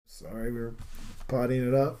Sorry, we're potting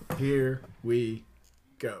it up. Here we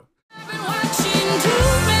go. I've been watching too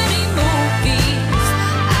many movies.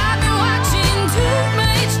 I've been watching too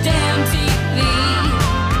much damn TV.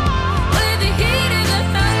 With the heat and the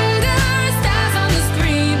thunder, stars on the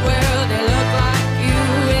screen, well, they look like you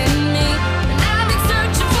and me. And I've been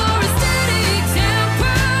searching for a steady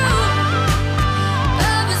example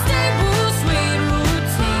of a stable, sweet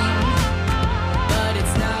routine. But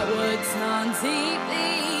it's not what's on TV.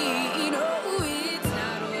 No, it's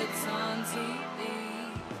not what's on TV.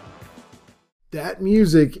 That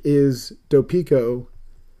music is Dopico.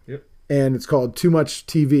 Yep. And it's called Too Much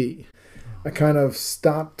TV. I kind of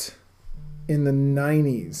stopped in the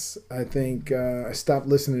 90s. I think I stopped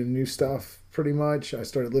listening to new stuff pretty much. I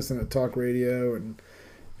started listening to talk radio and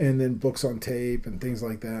then books on tape and things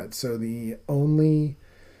like that. So the only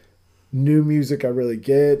new music I really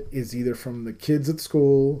get is either from the kids at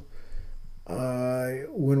school.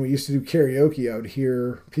 When we used to do karaoke, I would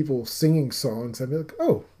hear people singing songs. I'd be like,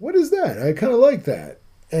 oh, what is that? I kind of like that.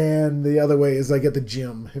 And the other way is like at the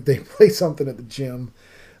gym. If they play something at the gym,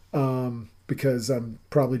 because I'm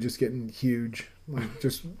probably just getting huge, like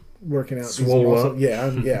just working out. Swole up.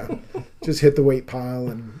 Yeah. Just hit the weight pile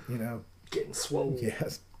and, Getting swole.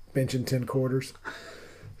 yes, benching 10 quarters.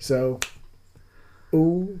 So,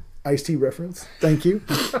 ooh, Ice-T reference. Thank you.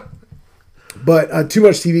 But Too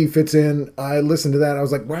Much TV fits in. I listened to that. I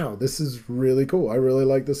was like, wow, this is really cool. I really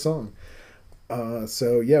like this song.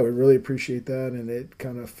 So, yeah, we really appreciate that. And it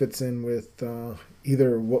kind of fits in with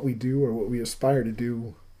either what we do or what we aspire to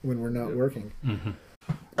do when we're not working. Mm-hmm.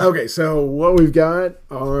 Okay, so what we've got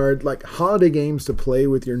are like holiday games to play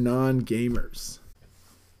with your non-gamers.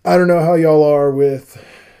 I don't know how y'all are with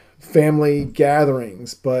family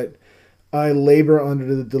gatherings, but I labor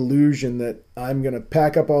under the delusion that I'm going to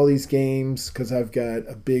pack up all these games because I've got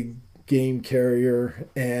a big game carrier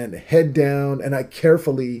and head down, and I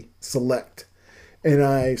carefully select.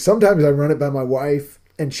 And sometimes I run it by my wife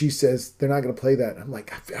and she says, they're not going to play that. I'm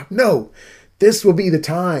like, no, this will be the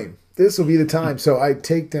time. This will be the time. So I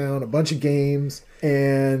take down a bunch of games,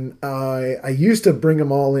 and I used to bring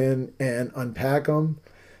them all in and unpack them.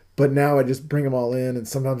 But now I just bring them all in, and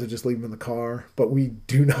sometimes I just leave them in the car. But we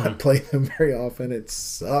do not play them very often. It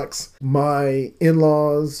sucks. My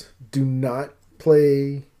in-laws do not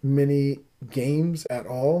play many games at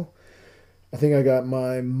all. I think I got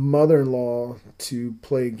my mother-in-law to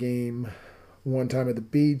play a game one time at the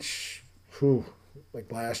beach,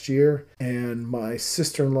 like last year. And my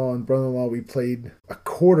sister-in-law and brother-in-law, we played a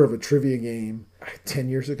quarter of a trivia game 10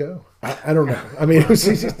 years ago. I don't know. I mean, it was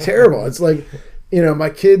just terrible. It's like, my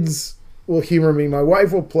kids will humor me. My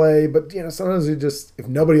wife will play, but, sometimes if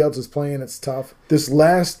nobody else is playing, it's tough. This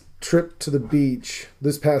last trip to the beach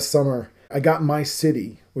this past summer, I got My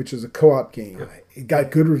City, which is a co-op game. It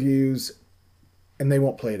got good reviews, and they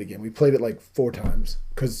won't play it again. We played it like 4 times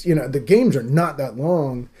because, the games are not that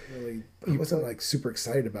long. Really, I wasn't like super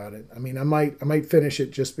excited about it. I mean, I might finish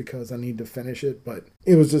it just because I need to finish it, but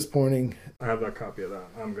it was disappointing. I have that copy of that.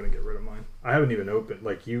 I'm going to get rid of mine. I haven't even opened.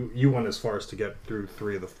 Like, you went as far as to get through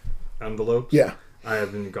 3 of the envelopes. Yeah. I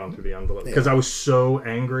haven't gone through the envelope because I was so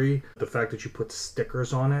angry. The fact that you put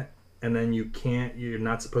stickers on it and then you're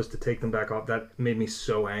not supposed to take them back off. That made me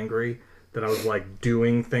so angry that I was like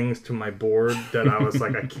doing things to my board that I was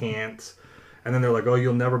like, I can't. And then they're like, oh,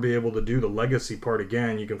 you'll never be able to do the legacy part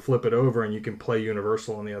again. You can flip it over and you can play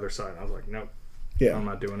Universal on the other side. I was like, nope. Yeah. I'm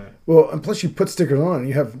not doing it. Well, and plus you put stickers on and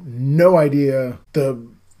you have no idea the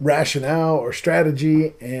rationale or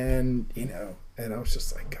strategy. And, and I was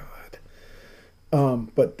just like, God.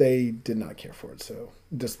 But they did not care for it. So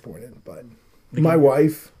disappointed. But my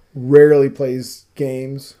wife rarely plays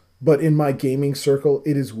games. But in my gaming circle,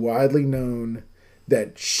 it is widely known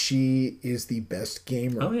that she is the best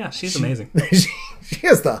gamer. Oh, yeah. She's amazing. She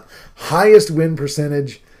has the highest win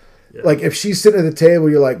percentage. Yeah. Like, if she's sitting at the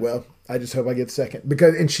table, you're like, well, I just hope I get second.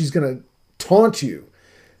 And she's going to taunt you.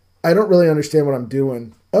 I don't really understand what I'm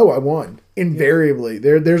doing. Oh, I won. Invariably.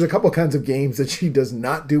 There's a couple kinds of games that she does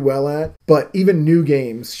not do well at. But even new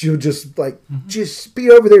games, she'll just, just be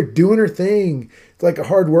over there doing her thing. It's like a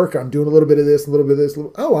hard worker. I'm doing a little bit of this, a little bit of this.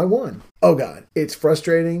 Oh, I won. Oh, God. It's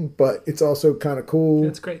frustrating, but it's also kind of cool.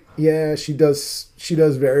 It's great. Yeah, she does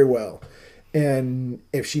very well. And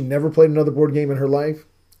if she never played another board game in her life,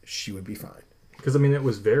 she would be fine. Because, it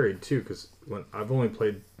was varied, too. Because I've only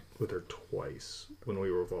played with her twice when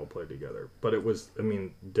we were all played together. But it was,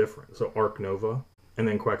 different. So Ark Nova and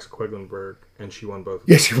then Quack's Quedlinburg, and she won both.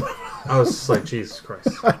 Yes, she won. I was just like, Jesus Christ.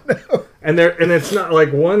 I know. And it's not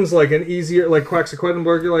like one's like an easier like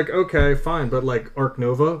Quaxaquedlinburg. You're like, okay, fine, but like Arc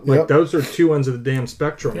Nova, like Yep. those are two ends of the damn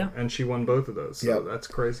spectrum, Yeah. and she won both of those. So Yep. that's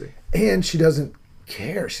crazy. And she doesn't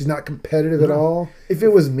care. She's not competitive at all. If it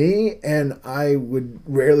was me and I would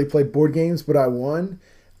rarely play board games, but I won,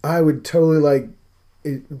 I would totally like,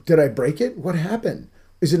 did I break it? What happened?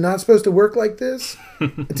 Is it not supposed to work like this?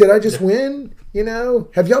 Did I just win? You know,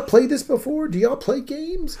 have y'all played this before? Do y'all play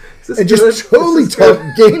games? this And good? just totally This is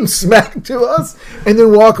talk game smack to us, and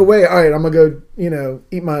then walk away. All right, I'm gonna go, you know,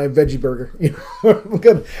 eat my veggie burger. You know, I'm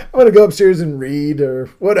gonna go upstairs and read or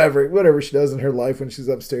whatever she does in her life when she's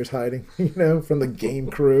upstairs hiding. You know, from the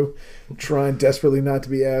game crew, trying desperately not to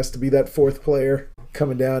be asked to be that fourth player,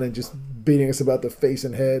 coming down and just beating us about the face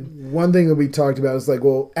and head. One thing that we talked about is like,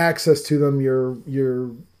 well, access to them, your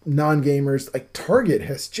non-gamers, like Target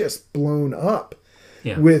has just blown up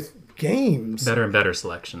Yeah. with games. Better and better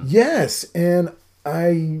selection. Yes, and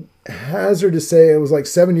I hazard to say it was like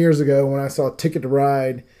 7 years ago when I saw Ticket to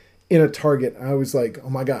Ride in a Target. I was like, oh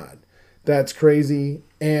my God, that's crazy.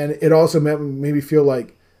 And it also made me feel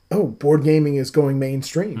like, oh, board gaming is going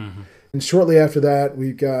mainstream. And shortly after that,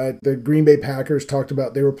 we got the Green Bay Packers talked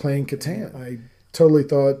about they were playing Catan. I totally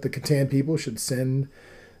thought the Catan people should send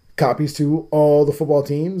copies to all the football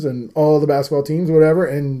teams and all the basketball teams, whatever,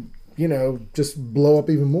 and, you know, just blow up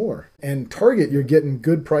even more. And Target, you're getting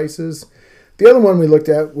good prices. The other one we looked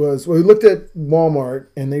at was, well, we looked at Walmart,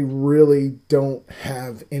 and they really don't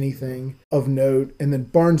have anything of note. And then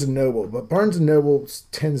Barnes & Noble. But Barnes & Noble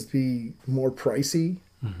tends to be more pricey.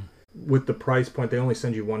 With the price point, they only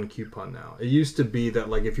send you one coupon now. It used to be that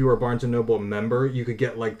like if you were a Barnes & Noble member, you could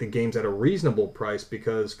get like the games at a reasonable price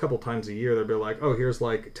because a couple times a year they'd be like, oh, here's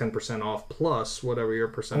like 10% off plus whatever your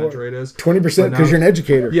percentage rate is. 20% But now- because you're an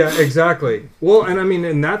educator. Yeah, exactly. Well, and I mean,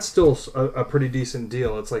 and that's still a pretty decent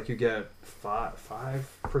deal. It's like you get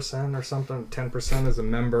 5% or something, 10% as a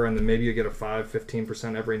member, and then maybe you get a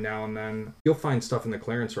 15% every now and then. You'll find stuff in the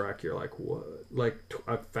clearance rack. You're like, what? Like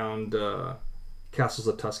I found Castles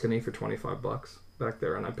of Tuscany for $25 back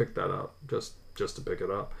there, and I picked that up just to pick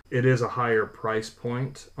it up. It is a higher price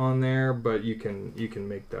point on there, but you can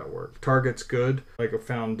make that work. Target's good. Like I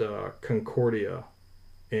found Concordia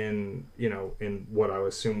in what I would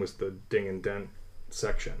assume was the ding and dent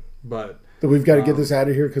section, but But we've got to get this out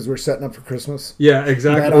of here because we're setting up for Christmas. yeah,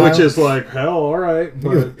 exactly. That Which aisle? is like hell. All right,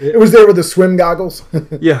 but It was there with the swim goggles.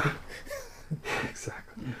 yeah,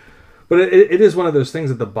 exactly. But it is one of those things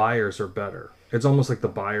that the buyers are better. It's almost like the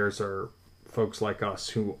buyers are folks like us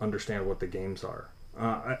who understand what the games are.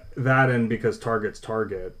 That and because Target's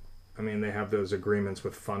Target, I mean, they have those agreements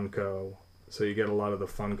with Funko. So you get a lot of the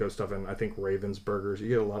Funko stuff, and I think Ravensburgers. You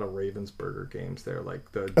get a lot of Ravensburger games there,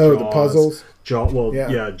 like the Jaws, the puzzles?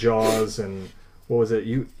 Yeah, Jaws, and what was it?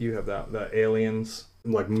 You have the Aliens,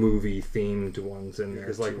 like movie themed ones in there.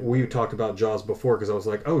 Because like we talked about Jaws before, because I was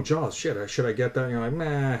like, oh, Jaws, shit, should I get that? And you're like,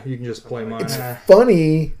 nah, you can just play mine. It's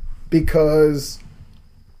funny because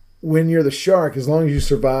when you're the shark, as long as you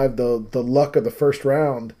survive the luck of the first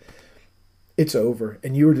round, it's over.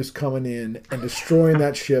 And you were just coming in and destroying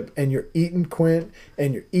that ship, and you're eating Quint,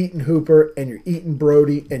 and you're eating Hooper, and you're eating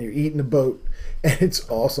Brody, and you're eating the boat. And it's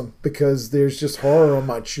awesome because there's just horror on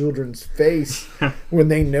my children's face when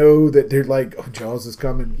they know that they're like, oh, Jaws is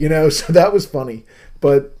coming, you know? So that was funny.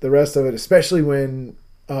 But the rest of it, especially when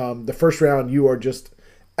the first round you are just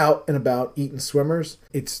out and about eating swimmers,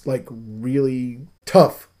 it's like really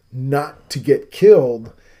tough not to get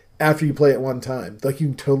killed after you play it one time. Like you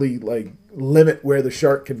can totally like limit where the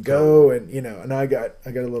shark can go, and and I got a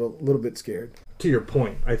little bit scared. To your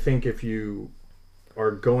point, I think if you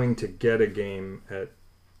are going to get a game at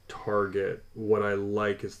Target, what I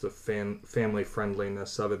like is the family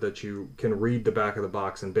friendliness of it, that you can read the back of the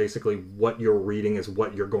box and basically what you're reading is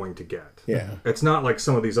what you're going to get. Yeah. It's not like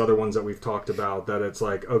some of these other ones that we've talked about that it's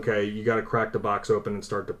like, okay, you got to crack the box open and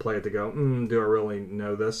start to play it to go, do I really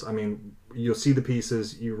know this? I mean, you'll see the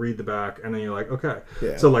pieces, you read the back, and then you're like, okay.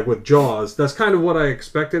 Yeah. So like with Jaws, that's kind of what I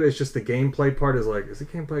expected. It's just the gameplay part is like, is the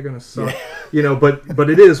gameplay going to suck? But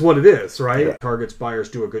it is what it is, right? Yeah. Target's buyers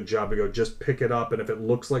do a good job to go, just pick it up, and if it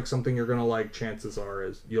looks like something you're going to like, chances are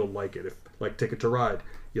is you'll like it. If like Ticket to Ride,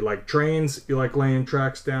 you like trains, you like laying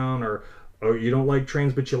tracks down, or you don't like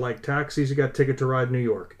trains but you like taxis, you got Ticket to Ride New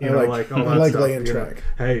York. I like laying track.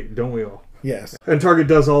 Hey, don't we all? Yes. And Target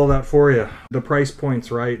does all that for you. The price point's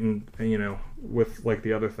right, and with like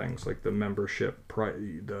the other things, like the membership price,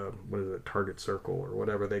 Target Circle or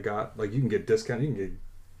whatever they got, like you can get discount, you can get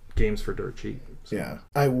games for dirt cheap. So. Yeah.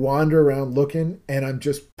 I wander around looking, and I'm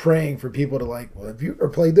just praying for people to like, well, have you ever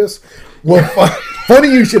played this? Well, funny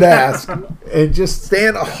you should ask. And just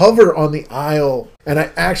hover on the aisle. And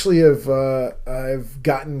I actually have I've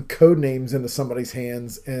gotten code names into somebody's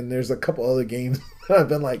hands, and there's a couple other games I've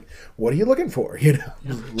been like, what are you looking for? You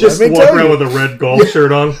know, Just Let me walk tell around you. with a red golf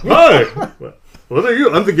shirt on. Hi, what are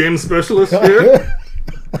you? I'm the game specialist here.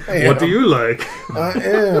 What do you like? I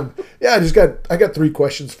am. Yeah, I got 3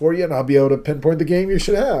 questions for you, and I'll be able to pinpoint the game you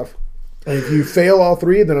should have. And if you fail all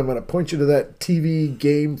 3, then I'm going to point you to that TV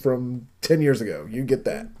game from 10 years ago. You get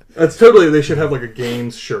that. That's totally. They should have like a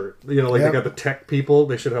games shirt. You know, like Yep. they got the tech people.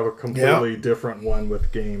 They should have a completely different one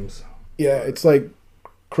with games. Yeah, it's like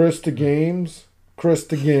Chris to Games.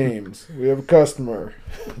 We have a customer.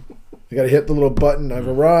 You got to hit the little button. I've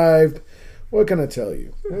arrived. What can I tell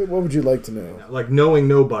you? What would you like to know? Like knowing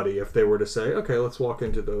nobody, if they were to say, "Okay, let's walk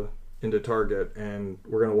into Target and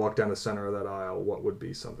we're going to walk down the center of that aisle," what would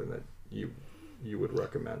be something that you would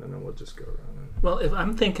recommend? And then we'll just go around. Well, if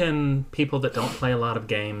I'm thinking people that don't play a lot of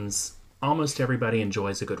games, almost everybody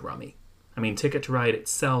enjoys a good rummy. I mean, Ticket to Ride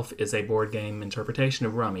itself is a board game interpretation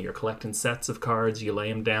of rummy. You're collecting sets of cards, you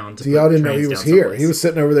lay them down to See, y'all didn't know he was here. He was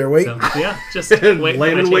sitting over there waiting. So, yeah, just wait.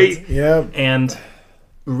 Laying in wait. Yeah. And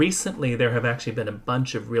recently, there have actually been a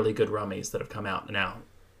bunch of really good rummies that have come out. Now,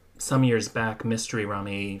 some years back, Mystery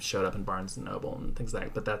Rummy showed up in Barnes & Noble and things like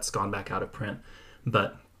that, but that's gone back out of print.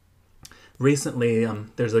 But recently,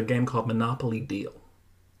 there's a game called Monopoly Deal,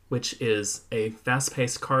 which is a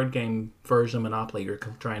fast-paced card game version of Monopoly. You're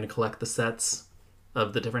trying to collect the sets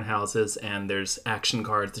of the different houses, and there's action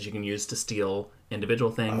cards that you can use to steal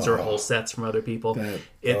individual things or whole sets from other people.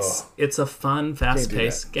 It's a fun,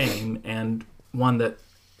 fast-paced game, and one that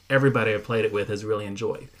everybody I've played it with has really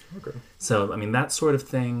enjoyed. Okay. So, I mean, that sort of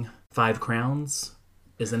thing, 5 Crowns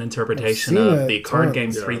is an interpretation I've seen of it the card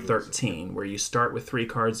game Yeah, 313, where you start with 3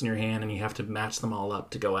 cards in your hand and you have to match them all up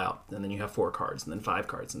to go out. And then you have 4 cards, and then 5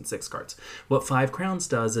 cards, and 6 cards. What 5 Crowns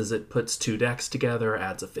does is it puts 2 decks together,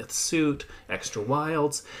 adds a 5th suit, extra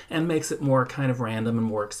wilds, and makes it more kind of random and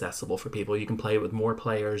more accessible for people. You can play it with more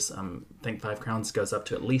players. I think 5 Crowns goes up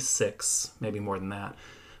to at least 6, maybe more than that.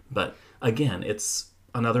 But again, it's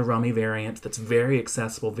another rummy variant that's very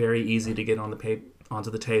accessible, very easy to get on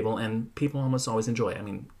onto the table, and people almost always enjoy. I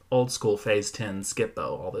mean, old school Phase 10,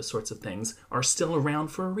 Skip-Bo, all those sorts of things are still around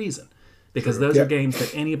for a reason. Because those are games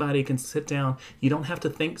that anybody can sit down. You don't have to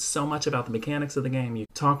think so much about the mechanics of the game. You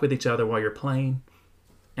talk with each other while you're playing,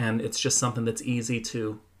 and it's just something that's easy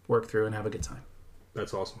to work through and have a good time.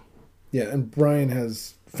 That's awesome. Yeah, and Brian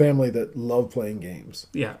has family that love playing games.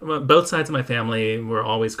 Yeah, well, both sides of my family were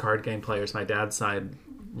always card game players. My dad's side,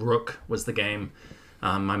 Rook was the game.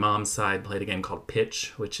 My mom's side played a game called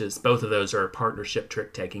Pitch, which is, both of those are partnership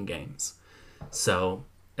trick-taking games. So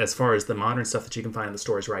as far as the modern stuff that you can find in the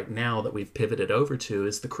stores right now that we've pivoted over to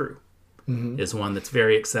is The Crew. Is one that's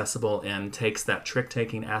very accessible and takes that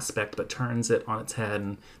trick-taking aspect but turns it on its head,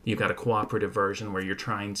 and you've got a cooperative version where you're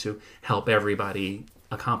trying to help everybody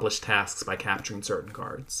accomplish tasks by capturing certain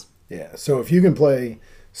cards. Yeah, so if you can play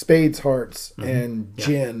Spades, Hearts, and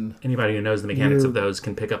Gin, Anybody who knows the mechanics of those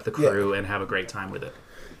can pick up The Crew and have a great time with it.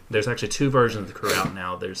 There's actually 2 versions of The Crew out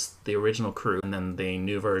now. There's the original Crew, and then the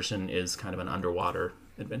new version is kind of an underwater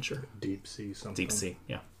adventure. Deep sea something. Deep sea,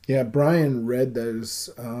 yeah. yeah, Brian read those,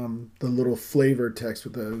 the little flavor text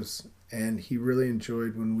with those, and he really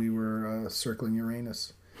enjoyed when we were circling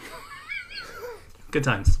Uranus. Good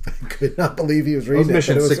times. Could not believe he was That was reading it.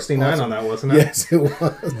 mission but it was 69 awesome. on that, wasn't it? Yes, it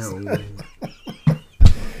was. No.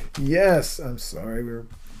 Yes, I'm sorry, we were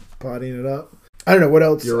potting it up. I don't know what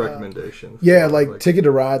else. Your recommendation. Yeah, like Ticket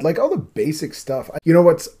to Ride, like all the basic stuff. You know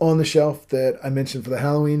what's on the shelf that I mentioned for the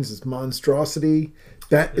Halloweens is Monstrosity.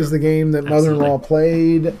 That is the game that mother-in-law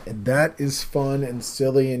played, and that is fun and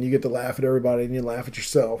silly, and you get to laugh at everybody and you laugh at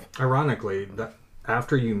yourself. Ironically, that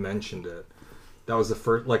after you mentioned it, that was the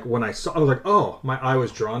first, like when I saw, I was like, oh, my eye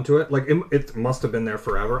was drawn to it. Like it must have been there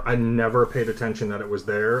forever. I never paid attention that it was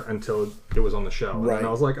there until it was on the show. Right. And I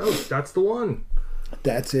was like, oh, that's the one.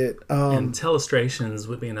 That's it. And Telestrations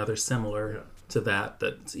would be another similar to that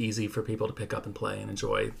that's easy for people to pick up and play and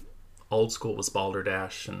enjoy. Old school was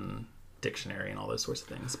Balderdash and Dictionary and all those sorts of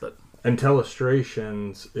things. But And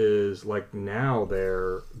Telestrations is like now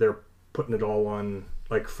they're putting it all on,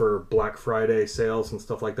 like for Black Friday sales and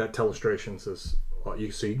stuff like that. Telestrations is so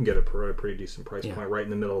you can get it for a pretty decent price point right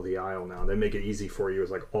in the middle of the aisle now. They make it easy for you.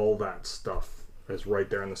 It's like all that stuff is right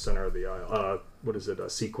there in the center of the aisle. What is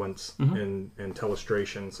it? Sequence and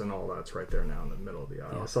Telestrations and all that's right there now in the middle of the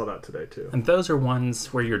aisle. I saw that today too. And those are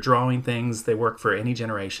ones where you're drawing things. They work for any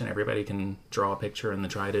generation. Everybody can draw a picture and then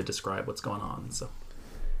try to describe what's going on. So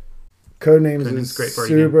Codenames Codenames is great party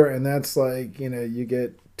super, and that's like, you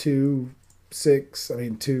get two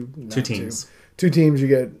teams. Two teams, you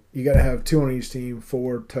got to have two on each team,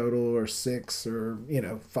 4 total or 6 or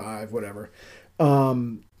 5, whatever.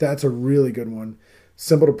 That's a really good one.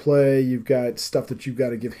 Simple to play. You've got stuff that you've got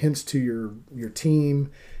to give hints to your team,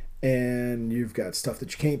 and you've got stuff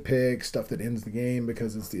that you can't pick, stuff that ends the game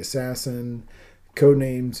because it's the assassin.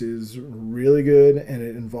 Codenames is really good, and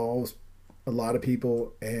it involves a lot of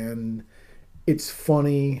people, and it's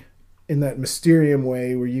funny in that Mysterium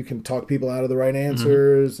way where you can talk people out of the right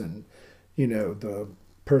answers, and the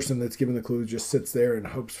person that's given the clues just sits there and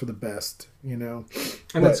hopes for the best, And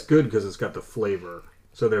that's good because it's got the flavor.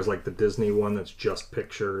 So there's like the Disney one that's just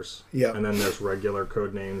pictures. Yeah. And then there's regular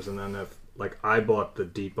code names. And then I bought the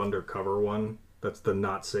Deep Undercover one. That's the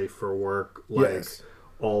not safe for work. Yes.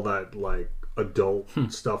 All that adult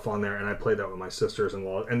stuff on there. And I played that with my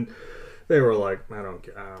sisters-in-law. And they were like, I don't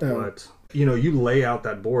get what. You lay out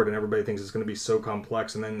that board and everybody thinks it's going to be so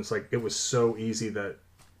complex. And then it's like, it was so easy that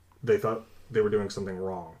they thought they were doing something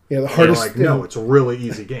wrong. Yeah, the hardest thing, no, it's a really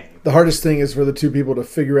easy game. The hardest thing is for the two people to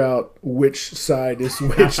figure out which side is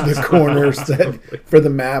which, the corners for the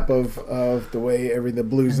map of the way the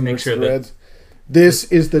blues and the reds.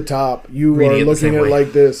 This is the top. You are looking at it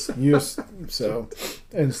like this. And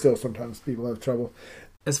still sometimes people have trouble.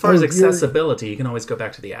 As far as accessibility, you can always go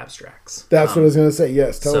back to the abstracts. That's what I was going to say.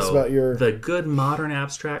 Yes, tell us about The good modern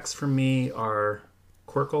abstracts for me are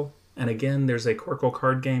Quirkle. And again, there's a Quirkle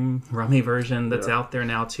card game rummy version that's out there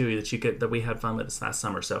now too that we had fun with this last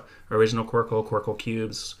summer. So original Quirkle, Quirkle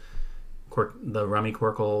cubes, the rummy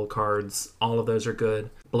Quirkle cards, all of those are good.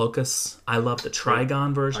 Blocus, I love the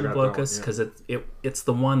Trigon version of Blocus because it's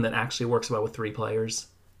the one that actually works well with 3 players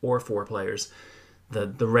or 4 players. The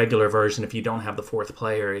regular version, if you don't have the 4th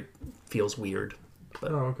player, it feels weird.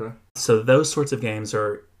 But, okay. So those sorts of games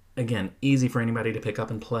are, again, easy for anybody to pick up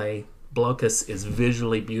and play. Blocus is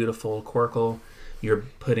visually beautiful. Quirkle, you're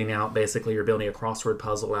building a crossword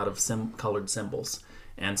puzzle out of colored symbols.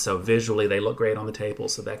 And so visually they look great on the table,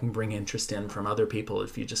 so that can bring interest in from other people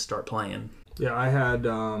if you just start playing. Yeah, I had,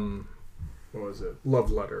 what was it?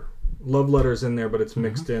 Love Letter. Love Letter's in there, but it's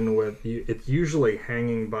mixed in with, it's usually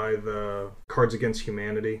hanging by the Cards Against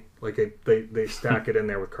Humanity. Like they stack it in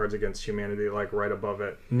there with Cards Against Humanity, like right above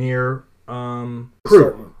it. Near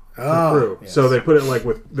Crew. Crew. Yes. So they put it like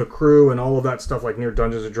with the Crew and all of that stuff, like near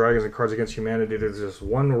Dungeons and Dragons and Cards Against Humanity. There's this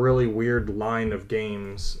one really weird line of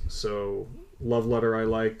games. So Love Letter I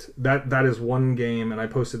liked. That is one game, and I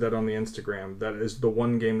posted that on the Instagram. That is the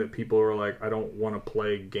one game that people are like, I don't want to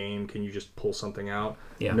play game. Can you just pull something out?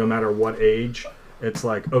 Yeah. No matter what age. It's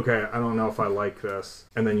like, okay, I don't know if I like this.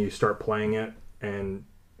 And then you start playing it, and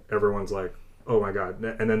everyone's like, oh my god,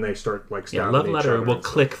 and then they start stabbing Love each Letter other will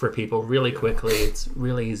click for people really quickly. It's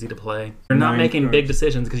really easy to play. You're not making big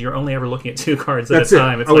decisions because you're only ever looking at 2 cards at a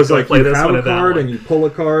time. It's I was like play you this have one a or that card one. and you pull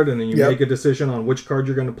a card and then you make a decision on which card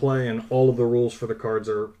you're going to play, and all of the rules for the cards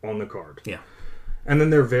are on the card. Yeah. And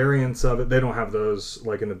then there are variants of it. They don't have those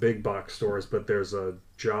like in the big box stores, but there's a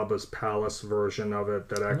Jabba's Palace version of it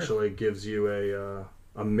that actually gives you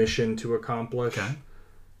a mission to accomplish. Okay.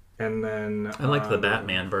 And then I like the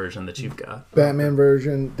Batman version that you've got. Batman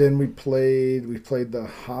version. Then we played the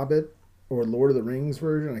Hobbit or Lord of the Rings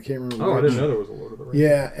version. I can't remember. Oh, I didn't know there was a Lord of the Rings.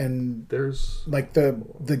 Yeah, and there's like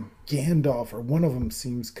the Gandalf or one of them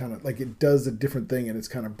seems kind of like it does a different thing and it's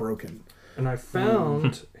kind of broken. And I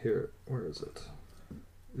found here, where is it?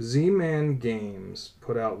 Z-Man Games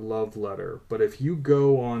put out Love Letter, but if you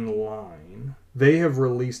go online, they have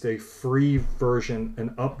released a free version,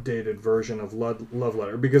 an updated version of Love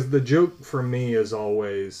Letter. Because the joke for me is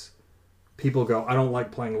always, people go, I don't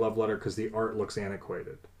like playing Love Letter because the art looks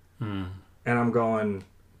antiquated. And I'm going,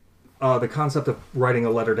 the concept of writing a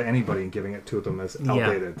letter to anybody and giving it to them is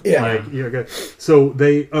outdated. Yeah. So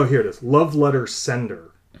here it is. Love Letter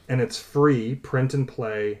Sender. And it's free, print and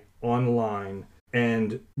play, online.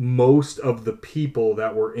 And most of the people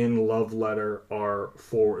that were in Love Letter are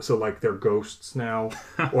they're ghosts now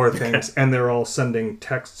or things, and they're all sending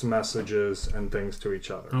text messages and things to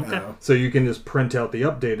each other. Okay. So you can just print out the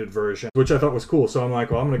updated version, which I thought was cool. So I'm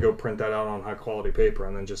like, well, I'm going to go print that out on high quality paper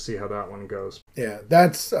and then just see how that one goes. Yeah,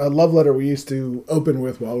 that's a Love Letter we used to open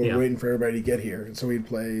with while we were waiting for everybody to get here. And so we'd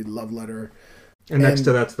play Love Letter. And next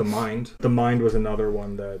to that's The Mind. The Mind was another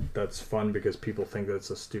one that's fun because people think that it's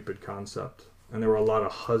a stupid concept. And there were a lot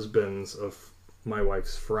of husbands of my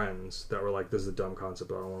wife's friends that were like, this is a dumb concept,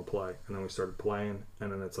 I don't want to play. And then we started playing, and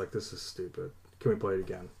then it's like, this is stupid. Can we play it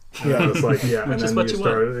again? Yeah. It's like, yeah. And then you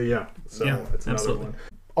started, So it's another absolutely. one.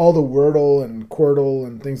 All the Wordle and Quirtle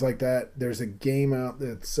and things like that, there's a game out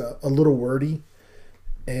that's a little wordy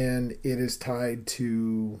and it is tied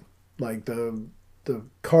to like the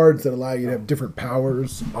cards that allow you to have different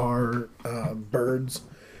powers are birds,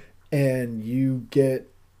 and you get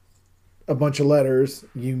a bunch of letters.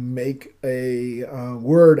 You make a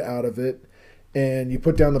word out of it, and you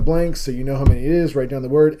put down the blanks so you know how many it is. Write down the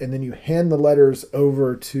word, and then you hand the letters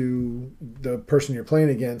over to the person you're playing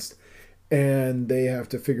against, and they have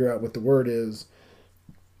to figure out what the word is.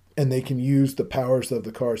 And they can use the powers of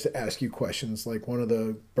the cards to ask you questions. Like one of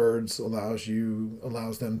the birds allows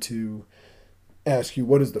them to ask you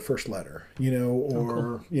what is the first letter,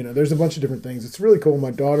 or there's a bunch of different things. It's really cool.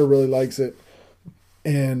 My daughter really likes it,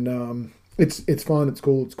 and it's fun. It's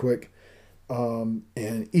cool. It's quick.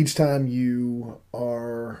 And each time you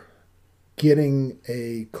are getting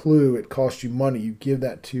a clue, it costs you money. You give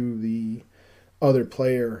that to the other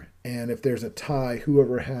player, and if there's a tie,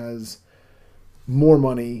 whoever has more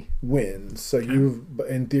money wins. So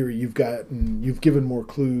in theory, you've given more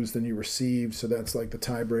clues than you received. So that's like the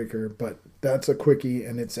tiebreaker. But that's a quickie,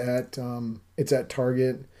 and it's at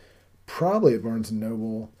Target, probably at Barnes and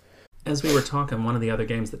Noble. As we were talking, one of the other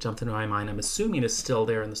games that jumped into my mind, I'm assuming is still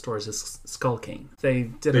there in the stores, is Skull King. They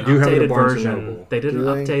did an updated version. They did an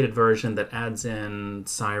updated version that adds in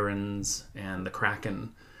sirens and the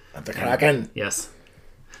Kraken. The Kraken. Yes.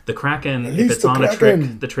 The Kraken, if it's on a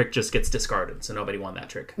trick, the trick just gets discarded, so nobody won that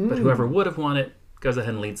trick. But whoever would have won it goes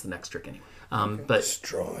ahead and leads the next trick anyway. But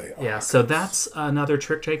Destroy. Yeah, so that's another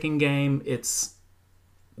trick-taking game. It's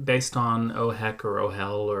based on Oh Heck or Oh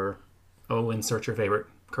Hell or Oh Insert Your Favorite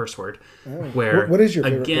curse word. Where, what is your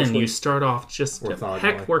favorite again, curse word? you start off just...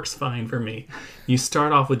 Heck works fine for me. You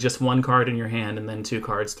start off with just one card in your hand and then 2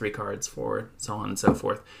 cards, 3 cards, 4, so on and so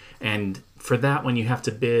forth. And for that one, you have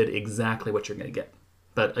to bid exactly what you're going to get.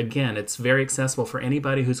 But again, it's very accessible for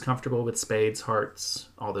anybody who's comfortable with spades, hearts,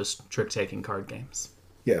 all those trick-taking card games.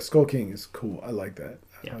 Yeah, Skull King is cool. I like that.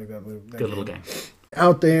 Yeah. I like that Good little game.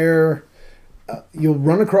 Out there, you'll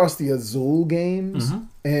run across the Azul games,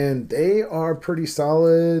 and they are pretty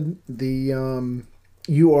solid.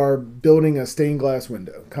 You are building a stained glass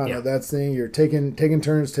window, kind of that thing. You're taking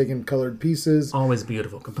turns, taking colored pieces. Always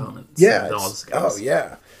beautiful components. Yeah. Oh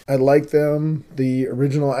yeah, I like them. The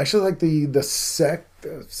original, I actually like the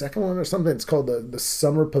second one or something. It's called the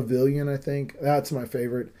Summer Pavilion, I think. That's my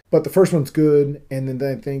favorite. But the first one's good, and then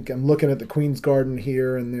I think I'm looking at the Queen's Garden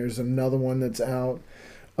here, and there's another one that's out.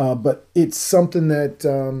 But it's something that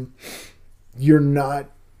you're not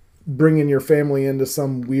bringing your family into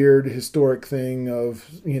some weird historic thing of,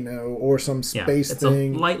 or some space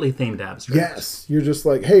thing. It's a lightly themed abstract. Yes. You're just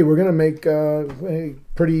like, hey, we're going to make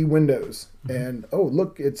pretty windows. And, oh,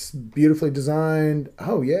 look, it's beautifully designed.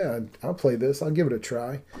 Oh, yeah, I'll play this. I'll give it a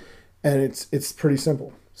try. And it's pretty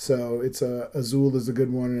simple. So it's Azul is a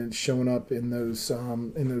good one, and it's showing up in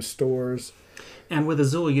those stores. And with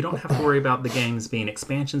Azul, you don't have to worry about the games being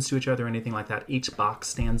expansions to each other or anything like that. Each box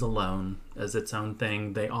stands alone as its own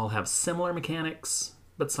thing. They all have similar mechanics,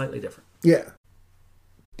 but slightly different. Yeah.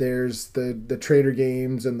 There's the trader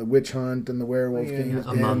games and the witch hunt and the werewolf games.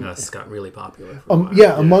 Among Us got really popular for a while.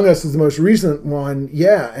 Yeah, Among Us is the most recent one.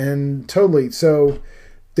 Yeah, and totally. So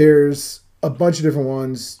there's a bunch of different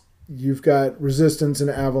ones. You've got Resistance and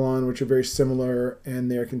Avalon, which are very similar,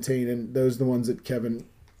 and they're contained in those are the ones that Kevin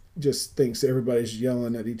just thinks everybody's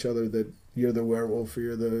yelling at each other that you're the werewolf or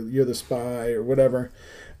you're the spy or whatever.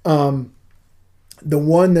 The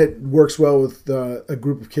one that works well with a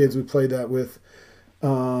group of kids, we played that with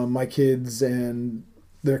my kids and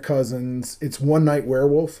their cousins. It's One Night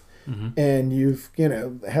Werewolf, and you've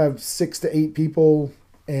have 6 to 8 people,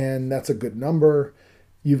 and that's a good number.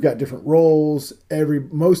 You've got different roles.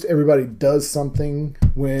 Most everybody does something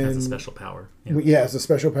when has a special power. Yeah, it's a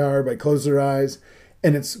special power. Everybody closes their eyes.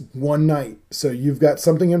 And it's one night. So you've got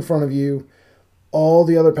something in front of you. All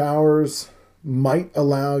the other powers might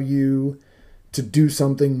allow you to do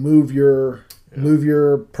something, move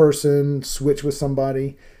your person, switch with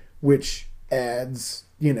somebody, which adds,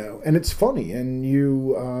 and it's funny. And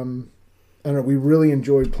I don't know, we really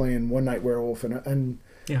enjoyed playing One Night Werewolf and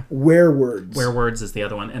Werewords. Werewords is the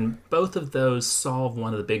other one. And both of those solve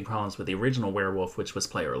one of the big problems with the original Werewolf, which was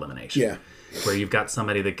player elimination. Yeah. Where you've got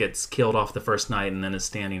somebody that gets killed off the first night and then is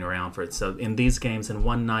standing around for it. So in these games, in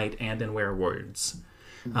One Night and in Werewords,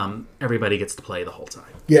 everybody gets to play the whole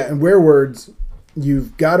time. Yeah, and Werewords,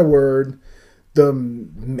 you've got a word. The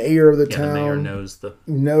mayor of the town the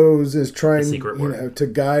mayor is trying secret word. To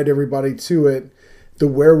guide everybody to it. The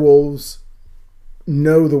werewolves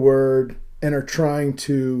know the word and are trying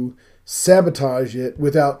to sabotage it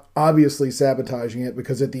without obviously sabotaging it,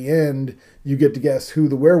 because at the end you get to guess who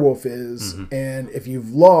the werewolf is, and if you've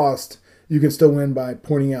lost you can still win by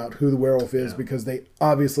pointing out who the werewolf is Yeah. because they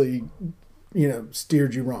obviously,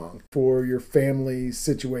 steered you wrong. For your family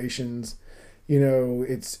situations,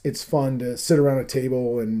 it's fun to sit around a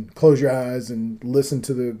table and close your eyes and listen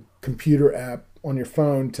to the computer app on your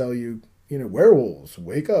phone tell you, werewolves,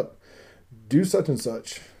 wake up, do such and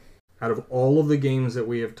such. Out of all of the games that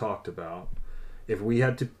we have talked about, if we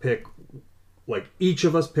had to pick, like each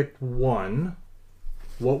of us picked one,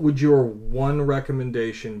 what would your one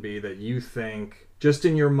recommendation be that you think, just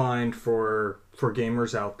in your mind for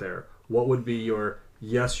gamers out there, what would be your,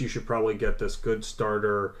 yes, you should probably get this good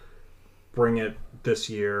starter, bring it this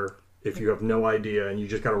year, if you have no idea and you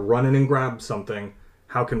just got to run in and grab something,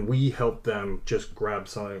 how can we help them just grab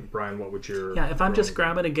something? Brian, what would your... Yeah, if I'm just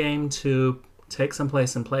grabbing a game to take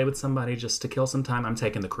someplace and play with somebody just to kill some time, I'm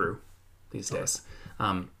taking The Crew these days.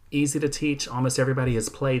 Easy to teach. Almost everybody has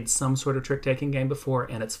played some sort of trick-taking game before,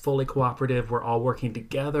 and it's fully cooperative. We're all working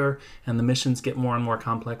together, and the missions get more and more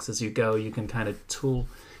complex as you go. You can kind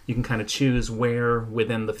of choose where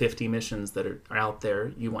within the 50 missions that are out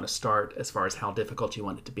there you want to start as far as how difficult you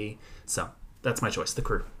want it to be. So that's my choice, The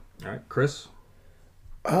Crew. All right, Chris?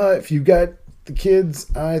 If you got the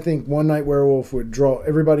kids, I think One Night Werewolf would draw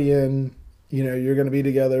everybody in. You're going to be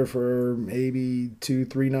together for maybe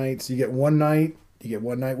 2-3 nights. You get one night, you get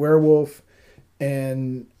One Night Werewolf,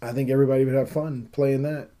 and I think everybody would have fun playing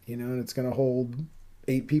that. And it's going to hold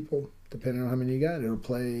 8 people, depending on how many you got. It'll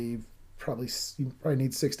play you probably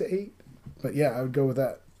need 6 to 8. But yeah, I would go with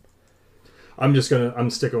that. I'm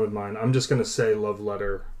sticking with mine. I'm just going to say Love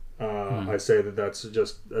Letter. I say that's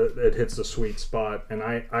just, it hits the sweet spot. And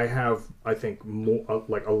I have, I think, more,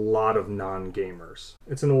 like a lot of non-gamers.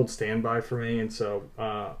 It's an old standby for me. And so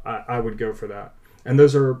I would go for that. And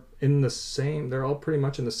those are they're all pretty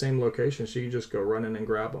much in the same location. So you just go run in and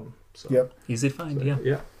grab them. So, Yep. Easy to find, yeah.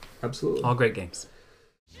 Yeah, absolutely. All great games.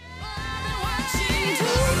 Watching too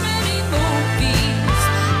many movies.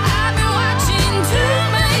 I've been watching too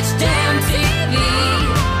much damn TV.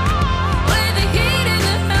 With the heat and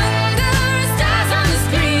the hunger, stars on the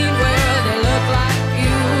screen where they look like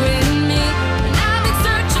you and me. And I've been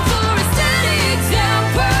searching for a steady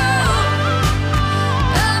example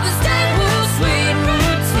of a stable, sweet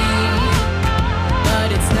routine. But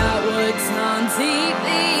it's not what's on TV.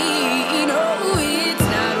 No, it's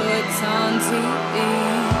not what's on TV.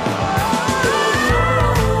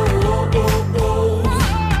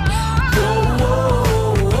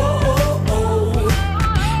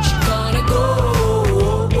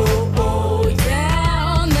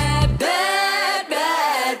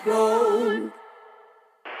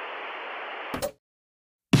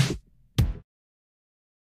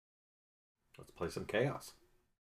 Let's play some Chaos.